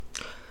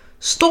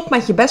Stop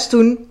met je best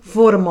doen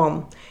voor een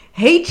man.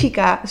 Hey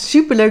Chica,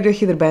 superleuk dat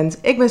je er bent.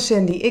 Ik ben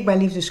Cindy, ik ben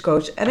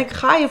liefdescoach en ik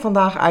ga je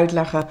vandaag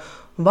uitleggen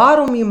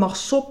waarom je mag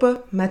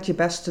stoppen met je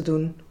best te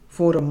doen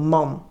voor een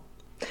man.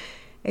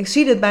 Ik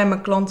zie dit bij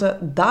mijn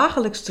klanten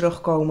dagelijks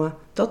terugkomen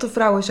dat er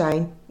vrouwen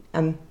zijn,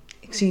 en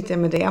ik zie het in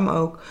mijn DM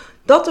ook,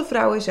 dat er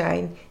vrouwen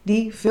zijn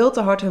die veel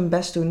te hard hun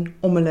best doen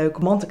om een leuke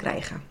man te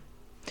krijgen.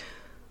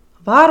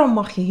 Waarom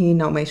mag je hier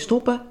nou mee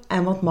stoppen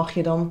en wat mag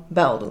je dan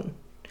wel doen?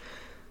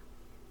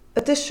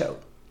 Het is zo.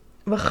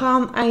 We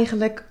gaan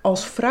eigenlijk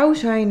als vrouw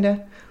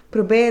zijnde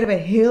proberen we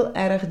heel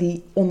erg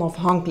die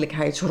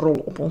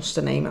onafhankelijkheidsrol op ons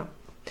te nemen.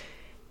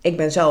 Ik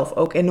ben zelf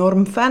ook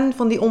enorm fan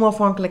van die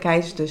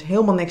onafhankelijkheid, dus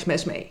helemaal niks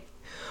mis mee.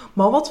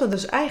 Maar wat we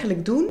dus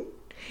eigenlijk doen,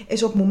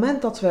 is op het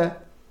moment dat we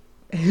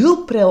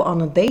heel pril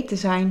aan het daten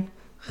zijn,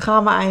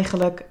 gaan we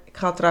eigenlijk... Ik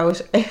ga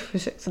trouwens even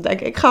zitten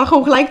denken, ik ga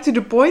gewoon gelijk to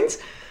the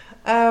point.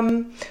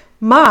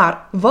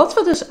 Maar wat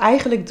we dus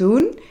eigenlijk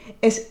doen,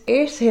 is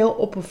eerst heel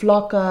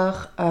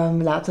oppervlakkig.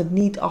 We laten het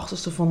niet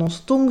achterste van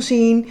onze tong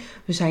zien.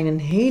 We zijn een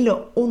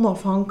hele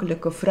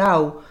onafhankelijke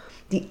vrouw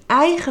die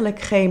eigenlijk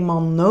geen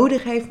man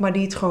nodig heeft, maar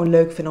die het gewoon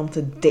leuk vindt om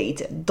te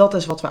daten. Dat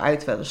is wat we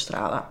uit willen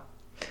stralen.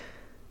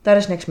 Daar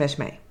is niks mis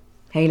mee.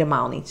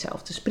 Helemaal niet zelf.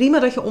 Het is prima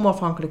dat je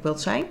onafhankelijk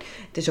wilt zijn.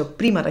 Het is ook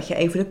prima dat je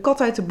even de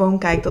kat uit de boom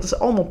kijkt. Dat is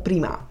allemaal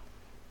prima.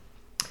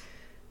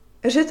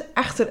 Er zit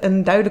echter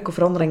een duidelijke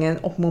verandering in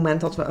op het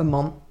moment dat we een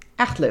man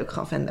echt leuk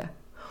gaan vinden.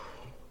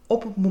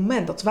 Op het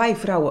moment dat wij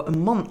vrouwen een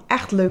man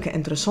echt leuk en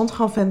interessant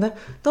gaan vinden,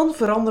 dan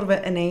veranderen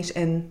we ineens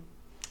in,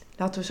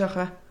 laten we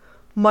zeggen,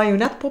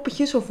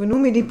 marionetpoppetjes, of we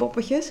noemen die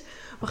poppetjes.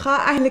 We gaan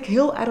eigenlijk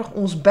heel erg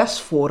ons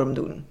best voor hem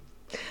doen.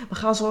 We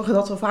gaan zorgen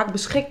dat we vaak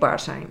beschikbaar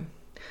zijn.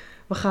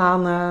 We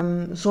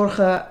gaan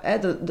zorgen,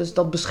 dus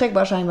dat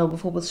beschikbaar zijn wil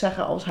bijvoorbeeld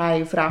zeggen als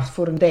hij vraagt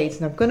voor een date,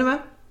 dan kunnen we.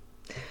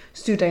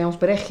 Stuurt hij ons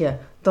berichtje,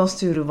 dan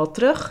sturen we wat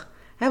terug.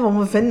 Want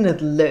we vinden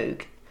het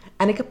leuk.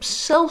 En ik heb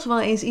zelfs wel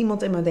eens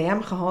iemand in mijn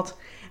DM gehad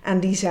en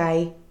die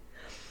zei,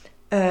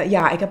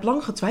 ik heb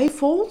lang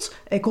getwijfeld.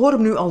 Ik hoor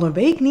hem nu al een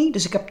week niet,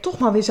 dus ik heb toch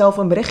maar weer zelf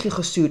een berichtje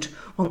gestuurd.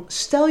 Want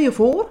stel je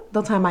voor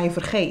dat hij mij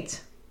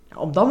vergeet.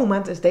 Op dat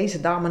moment is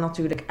deze dame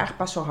natuurlijk echt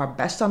best wel haar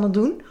best aan het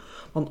doen.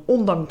 Want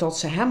ondanks dat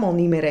ze hem al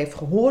niet meer heeft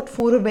gehoord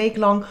voor een week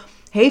lang,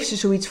 heeft ze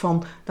zoiets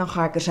van, dan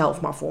ga ik er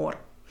zelf maar voor.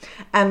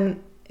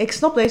 En ik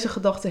snap deze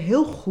gedachte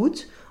heel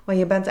goed, want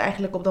je bent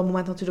eigenlijk op dat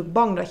moment natuurlijk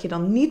bang dat je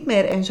dan niet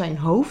meer in zijn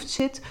hoofd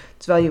zit,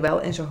 terwijl je wel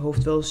in zijn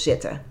hoofd wil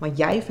zitten. Want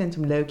jij vindt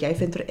hem leuk, jij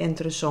vindt hem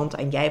interessant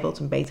en jij wilt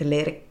hem beter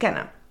leren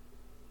kennen.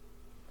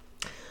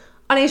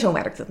 Alleen zo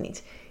werkt het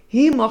niet.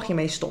 Hier mag je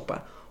mee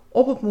stoppen.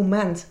 Op het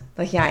moment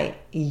dat jij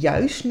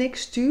juist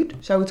niks stuurt,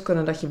 zou het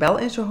kunnen dat je wel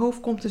in zijn hoofd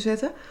komt te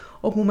zitten.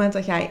 Op het moment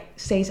dat jij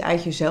steeds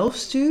uit jezelf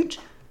stuurt,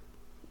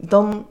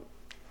 dan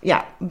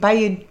ben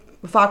je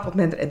vaak wat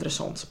minder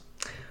interessant.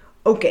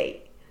 Oké,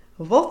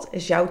 wat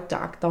is jouw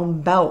taak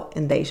dan wel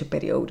in deze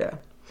periode?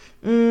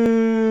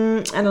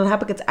 En dan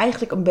heb ik het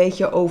eigenlijk een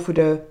beetje over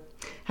de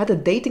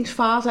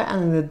datingsfase.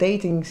 En in de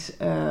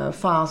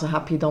datingsfase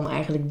heb je dan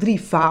eigenlijk 3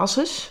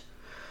 fases.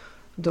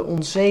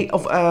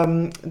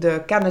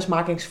 De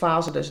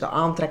kennismakingsfase, dus de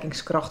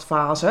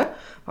aantrekkingskrachtfase.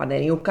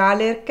 Waarin je elkaar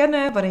leert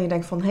kennen. Waarin je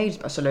denkt van, hey, het is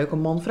best een leuke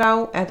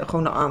man-vrouw. En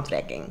gewoon de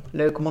aantrekking.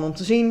 Leuke man om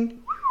te zien.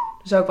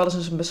 Daar zou ik wel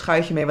eens een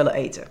beschuitje mee willen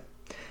eten.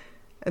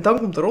 En dan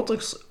komt de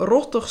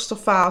rottigste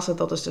fase.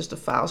 Dat is dus de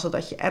fase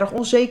dat je erg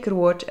onzeker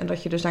wordt. En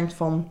dat je dus denkt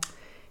van,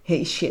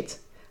 hey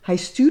shit. Hij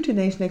stuurt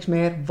ineens niks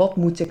meer. Wat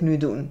moet ik nu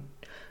doen?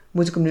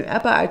 Moet ik hem nu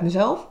appen uit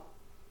mezelf?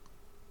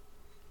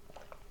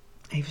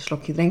 Even een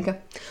slokje drinken.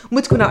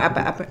 Moet ik hem nou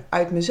appen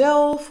uit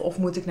mezelf? Of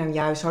moet ik nou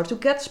juist hard to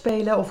get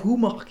spelen? Of hoe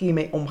mag ik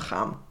hiermee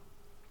omgaan?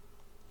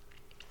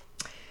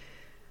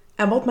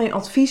 En wat mijn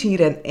advies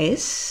hierin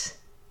is,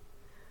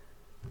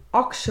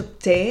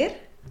 accepteer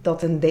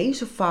dat in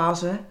deze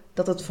fase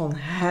dat het van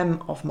hem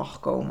af mag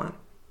komen.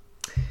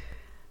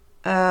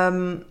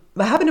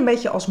 We hebben een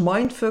beetje als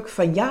mindfuck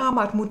van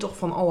maar het moet toch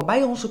van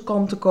allebei onze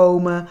kanten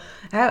komen.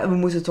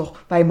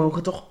 Wij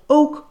mogen toch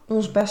ook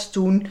ons best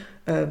doen.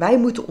 Wij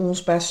moeten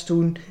ons best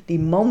doen. Die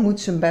man moet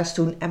zijn best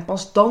doen. En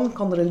pas dan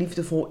kan er een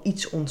liefdevol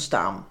iets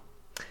ontstaan.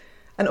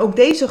 En ook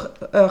deze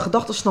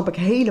gedachte snap ik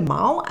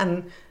helemaal.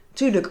 En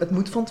natuurlijk, het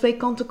moet van 2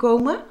 kanten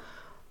komen.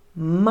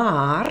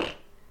 Maar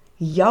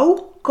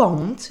jouw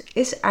kant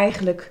is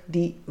eigenlijk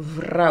die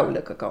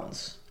vrouwelijke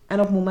kant. En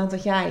op het moment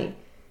dat jij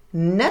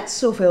net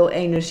zoveel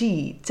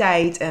energie,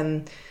 tijd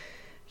en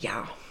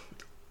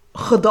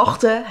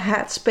gedachten,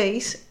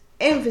 headspace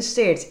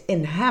investeert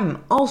in hem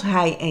als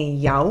hij in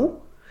jou,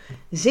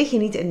 zit je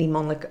niet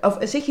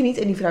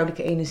in die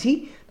vrouwelijke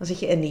energie, dan zit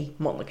je in die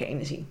mannelijke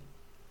energie.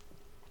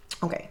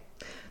 Oké,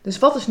 dus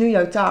wat is nu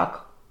jouw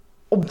taak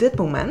op dit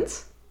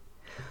moment?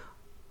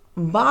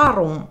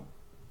 Waarom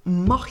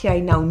mag jij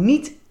nou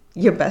niet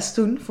je best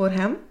doen voor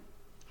hem?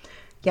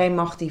 Jij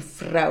mag die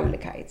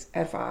vrouwelijkheid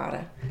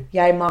ervaren.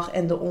 Jij mag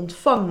in de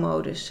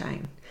ontvangmodus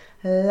zijn.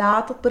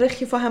 Laat het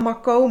berichtje van hem maar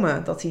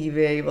komen dat hij je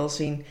weer wil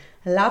zien.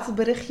 Laat het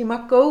berichtje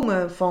maar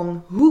komen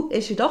van, hoe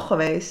is je dag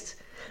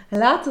geweest?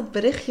 Laat het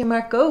berichtje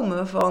maar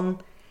komen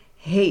van,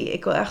 hey,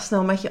 ik wil echt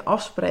snel met je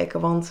afspreken,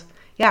 want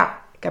ja,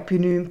 ik heb je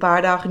nu een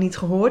paar dagen niet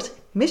gehoord. Ik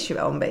mis je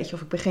wel een beetje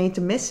of ik begin je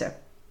te missen.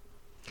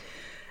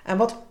 En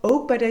wat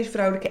ook bij deze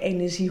vrouwelijke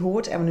energie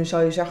hoort, en nu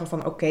zou je zeggen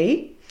van oké,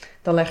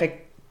 dan leg ik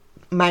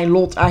mijn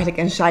lot eigenlijk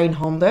in zijn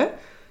handen.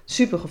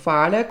 Super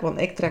gevaarlijk, want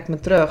ik trek me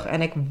terug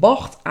en ik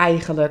wacht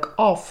eigenlijk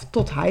af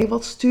tot hij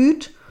wat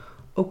stuurt.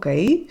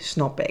 Oké,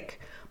 snap ik.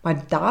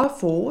 Maar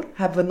daarvoor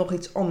hebben we nog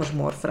iets anders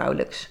mooi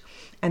vrouwelijks.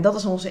 En dat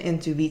is onze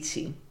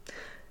intuïtie.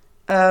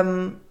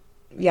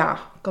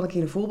 Kan ik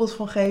hier een voorbeeld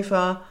van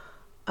geven?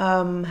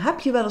 Heb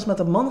je wel eens met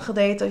een man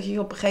gedate dat je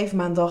op een gegeven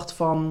moment dacht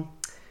van,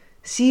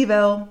 zie je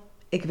wel,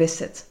 ik wist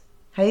het.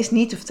 Hij is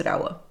niet te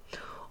vertrouwen.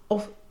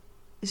 Of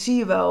zie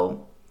je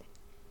wel,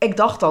 ik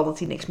dacht al dat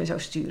hij niks meer zou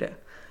sturen.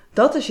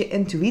 Dat is je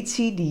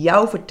intuïtie die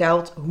jou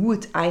vertelt hoe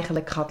het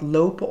eigenlijk gaat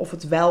lopen, of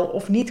het wel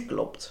of niet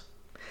klopt.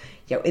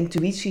 Jouw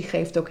intuïtie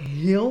geeft ook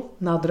heel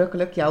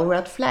nadrukkelijk jouw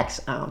red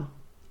flags aan.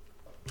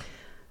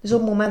 Dus op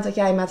het moment dat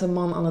jij met een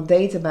man aan het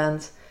daten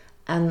bent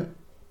en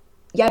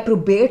jij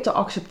probeert te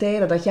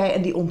accepteren dat jij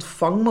in die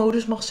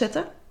ontvangmodus mag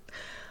zitten,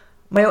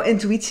 maar jouw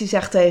intuïtie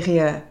zegt tegen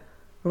je,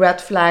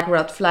 red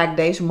flag,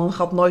 deze man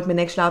gaat nooit meer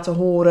niks laten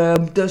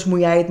horen, dus moet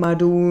jij het maar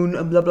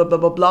doen,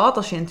 blablabla.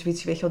 Als je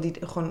intuïtie, weet je wel,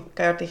 die gewoon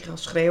keihard tegen je gaat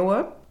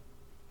schreeuwen,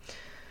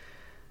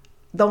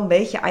 dan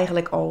weet je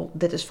eigenlijk al,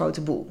 dit is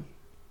foute boel.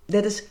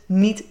 Dit is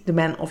niet the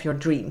man of your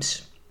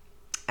dreams.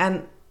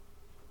 En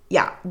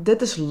ja,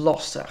 dit is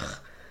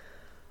lastig.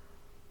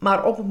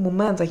 Maar op het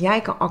moment dat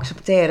jij kan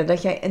accepteren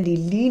dat jij in die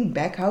lean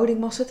back houding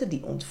mag zitten,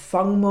 die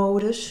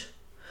ontvangmodus,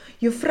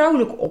 je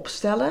vrouwelijk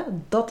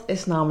opstellen, dat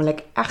is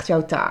namelijk echt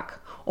jouw taak.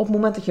 Op het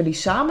moment dat jullie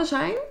samen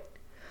zijn,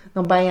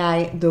 dan ben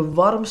jij de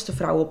warmste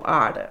vrouw op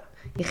aarde.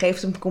 Je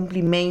geeft hem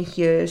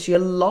complimentjes, je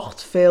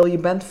lacht veel, je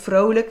bent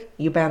vrolijk,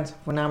 je bent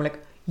voornamelijk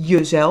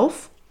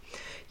jezelf.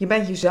 Je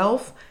bent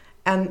jezelf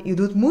en je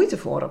doet moeite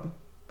voor hem.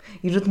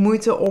 Je doet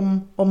moeite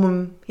om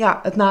hem,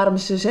 het naar hem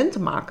zijn zin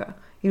te maken.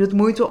 Je doet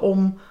moeite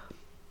om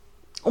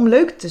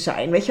leuk te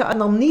zijn, weet je. En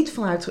dan niet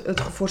vanuit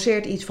het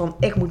geforceerd iets van,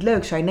 ik moet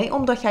leuk zijn. Nee,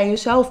 omdat jij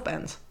jezelf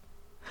bent.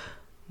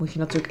 Moet je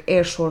natuurlijk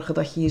eerst zorgen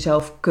dat je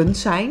jezelf kunt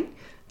zijn.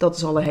 Dat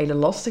is al een hele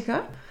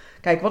lastige.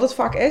 Kijk, wat het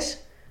vaak is,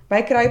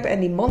 wij kruipen in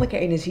die mannelijke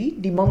energie.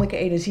 Die mannelijke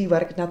energie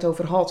waar ik het net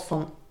over had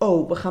van,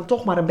 we gaan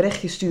toch maar een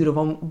berichtje sturen.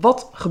 Want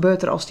wat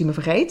gebeurt er als die me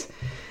vergeet?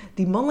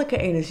 Die mannelijke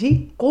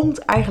energie komt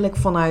eigenlijk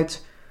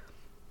vanuit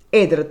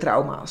eerdere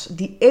trauma's.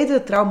 Die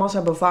eerdere trauma's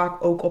hebben we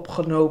vaak ook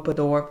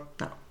opgelopen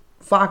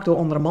vaak door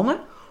andere mannen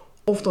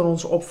of door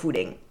onze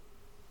opvoeding.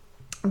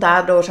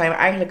 Daardoor zijn we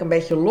eigenlijk een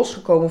beetje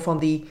losgekomen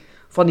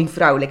van die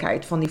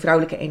vrouwelijkheid, van die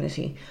vrouwelijke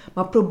energie.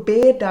 Maar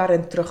probeer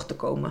daarin terug te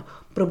komen.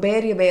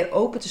 Probeer je weer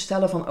open te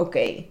stellen van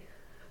oké,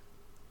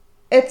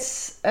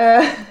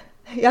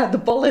 de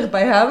bal ligt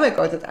bij hem. Ik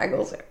hoor het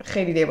Engels,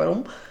 geen idee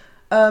waarom.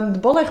 De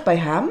bal ligt bij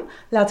hem.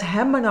 Laat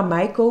hem maar naar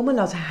mij komen.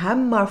 Laat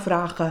hem maar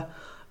vragen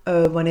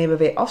wanneer we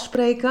weer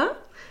afspreken.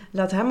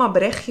 Laat hem maar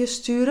berichtjes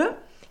sturen.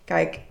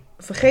 Kijk,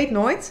 vergeet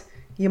nooit,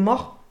 je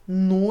mag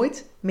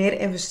nooit meer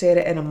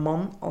investeren in een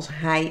man als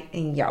hij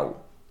in jou.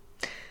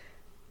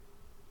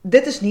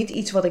 Dit is niet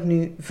iets wat ik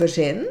nu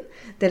verzin.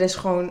 Dit is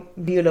gewoon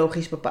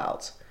biologisch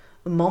bepaald.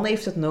 Een man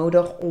heeft het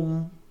nodig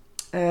om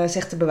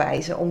zich te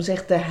bewijzen, om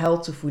zich de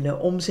held te voelen,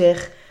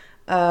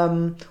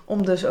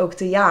 om dus ook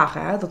te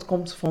jagen. Hè? Dat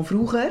komt van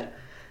vroeger.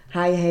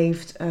 Een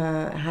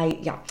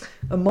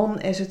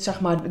man is het,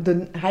 zeg maar,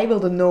 hij wil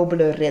de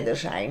nobele ridder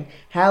zijn.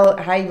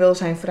 Hij wil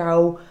zijn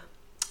vrouw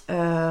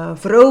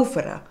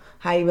veroveren.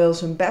 Hij wil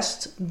zijn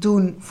best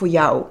doen voor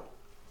jou.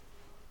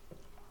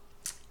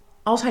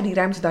 Als hij die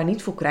ruimte daar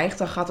niet voor krijgt,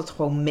 dan gaat het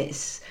gewoon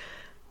mis.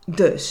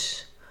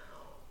 Dus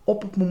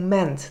op het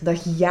moment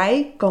dat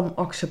jij kan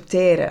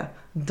accepteren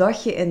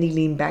dat je in die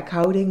lean back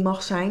houding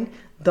mag zijn,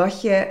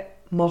 dat je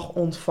mag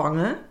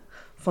ontvangen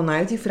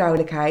vanuit die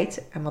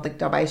vrouwelijkheid. En wat ik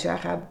daarbij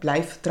zeg,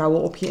 blijf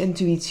vertrouwen op je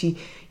intuïtie.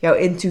 Jouw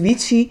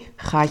intuïtie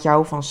gaat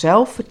jou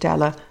vanzelf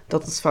vertellen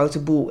dat het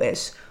foute boel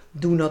is.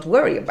 Do not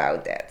worry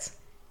about that.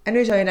 En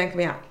nu zou je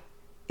denken,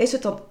 is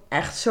het dan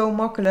echt zo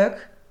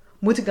makkelijk?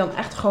 Moet ik dan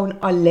echt gewoon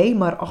alleen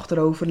maar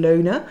achterover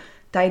leunen?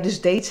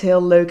 Tijdens dates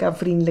heel leuk en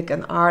vriendelijk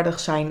en aardig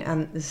zijn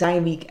en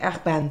zijn wie ik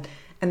echt ben.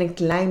 En een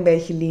klein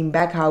beetje lean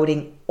back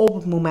houding op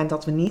het moment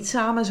dat we niet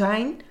samen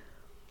zijn?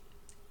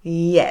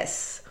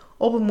 Yes.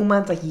 Op het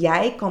moment dat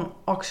jij kan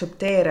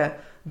accepteren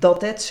dat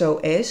dit zo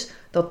is,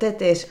 dat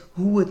dit is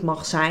hoe het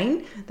mag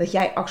zijn, dat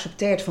jij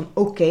accepteert van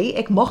oké,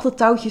 ik mag de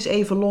touwtjes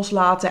even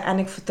loslaten en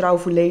ik vertrouw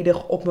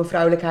volledig op mijn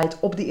vrouwelijkheid,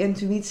 op die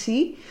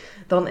intuïtie,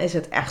 dan is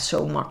het echt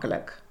zo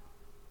makkelijk.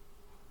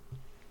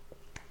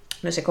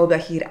 Dus ik hoop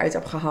dat je hieruit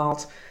hebt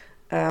gehaald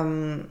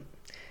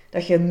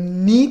dat je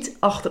niet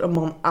achter een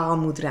man aan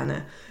moet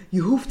rennen. Je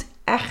hoeft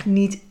echt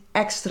niet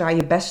extra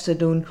je best te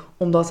doen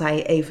omdat hij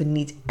je even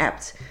niet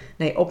appt.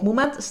 Nee, op het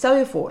moment, stel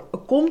je voor, er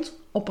komt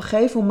op een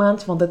gegeven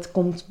moment, want het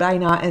komt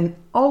bijna in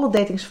alle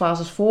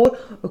datingsfases voor,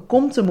 er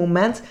komt een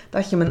moment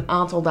dat je hem een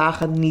aantal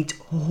dagen niet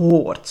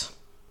hoort.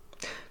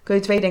 Kun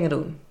je 2 dingen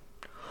doen.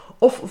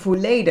 Of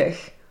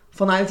volledig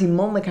vanuit die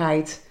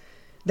mannelijkheid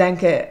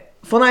denken,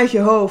 vanuit je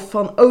hoofd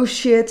van, oh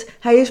shit,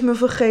 hij is me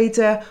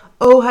vergeten.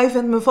 Oh, hij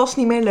vindt me vast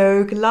niet meer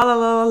leuk. La la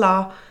la la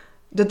la.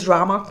 De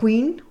drama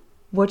queen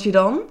word je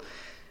dan.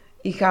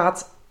 Je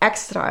gaat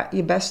extra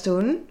je best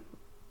doen.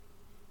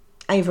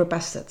 En je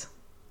verpest het.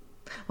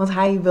 Want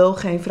hij wil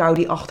geen vrouw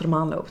die achter hem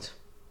aan loopt.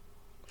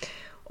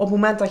 Op het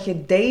moment dat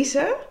je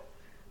deze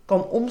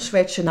kan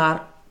omswitchen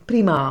naar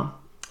prima.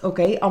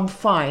 Oké, I'm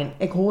fine.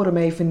 Ik hoor hem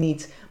even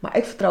niet. Maar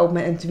ik vertrouw op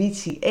mijn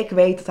intuïtie. Ik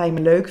weet dat hij me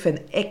leuk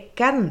vindt. Ik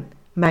ken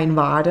mijn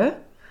waarde.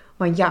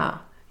 Want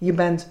ja, je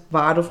bent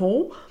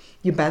waardevol.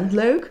 Je bent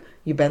leuk.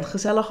 Je bent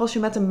gezellig als je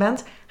met hem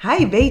bent.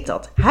 Hij weet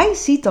dat. Hij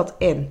ziet dat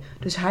in.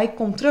 Dus hij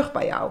komt terug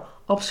bij jou.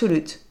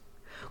 Absoluut.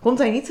 Komt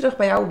hij niet terug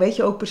bij jou, weet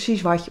je ook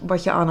precies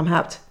wat je aan hem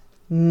hebt.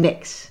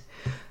 Niks.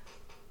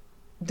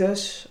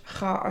 Dus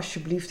ga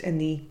alsjeblieft in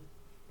die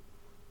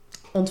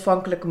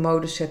ontvankelijke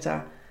modus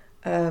zitten.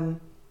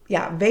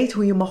 Weet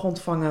hoe je mag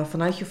ontvangen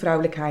vanuit je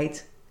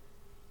vrouwelijkheid.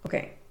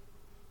 Oké.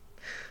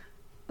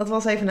 Dat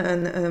was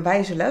even een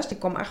wijze les. Die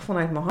kwam echt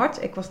vanuit mijn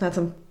hart. Ik was net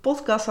een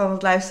podcast aan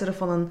het luisteren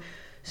van een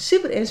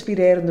super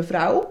inspirerende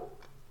vrouw.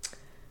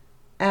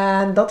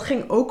 En dat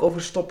ging ook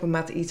over stoppen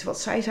met iets. Wat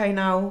zei zij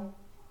nou?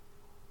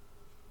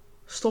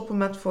 Stoppen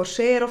met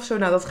forceren of zo.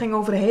 Nou, dat ging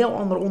over een heel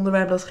ander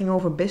onderwerp. Dat ging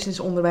over een business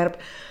onderwerp.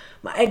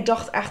 Maar ik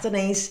dacht echt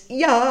ineens,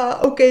 ja,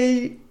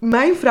 oké,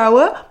 mijn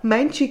vrouwen,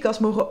 mijn chicas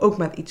mogen ook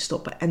met iets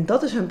stoppen. En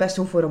dat is hun best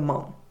doen voor een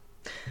man.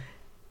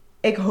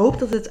 Ik hoop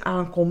dat het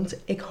aankomt.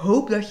 Ik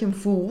hoop dat je hem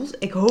voelt.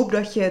 Ik hoop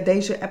dat je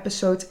deze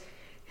episode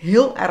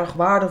heel erg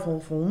waardevol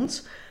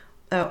vond.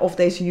 Of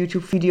deze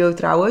YouTube video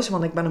trouwens,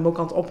 want ik ben hem ook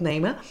aan het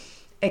opnemen.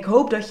 Ik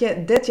hoop dat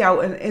dit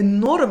jou een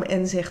enorm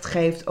inzicht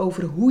geeft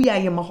over hoe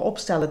jij je mag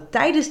opstellen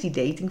tijdens die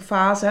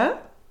datingfase.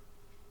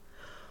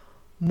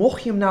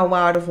 Mocht je hem nou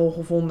waardevol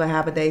gevonden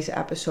hebben, deze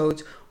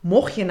episode,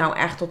 mocht je nou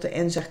echt tot de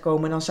inzicht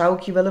komen, dan zou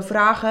ik je willen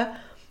vragen,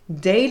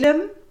 deel hem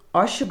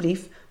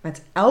alsjeblieft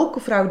met elke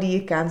vrouw die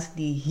je kent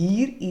die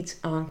hier iets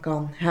aan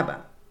kan hebben.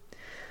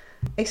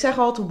 Ik zeg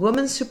altijd,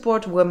 women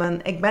support women.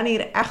 Ik ben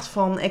hier echt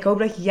van. Ik hoop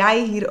dat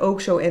jij hier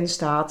ook zo in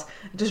staat.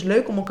 Het is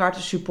leuk om elkaar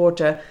te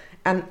supporten.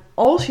 En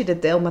als je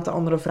dit deelt met de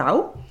andere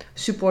vrouw,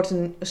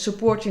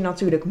 support je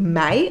natuurlijk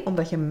mij,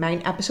 omdat je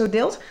mijn episode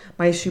deelt.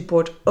 Maar je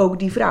support ook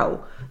die vrouw.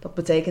 Dat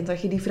betekent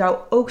dat je die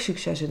vrouw ook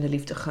succes in de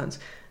liefde gunt.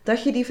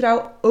 Dat je die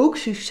vrouw ook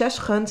succes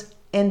gunt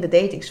in de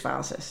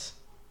datingsfases.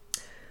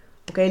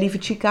 Oké, lieve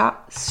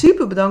Chica,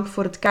 super bedankt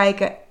voor het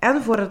kijken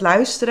en voor het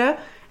luisteren.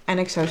 En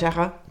ik zou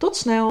zeggen, tot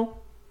snel!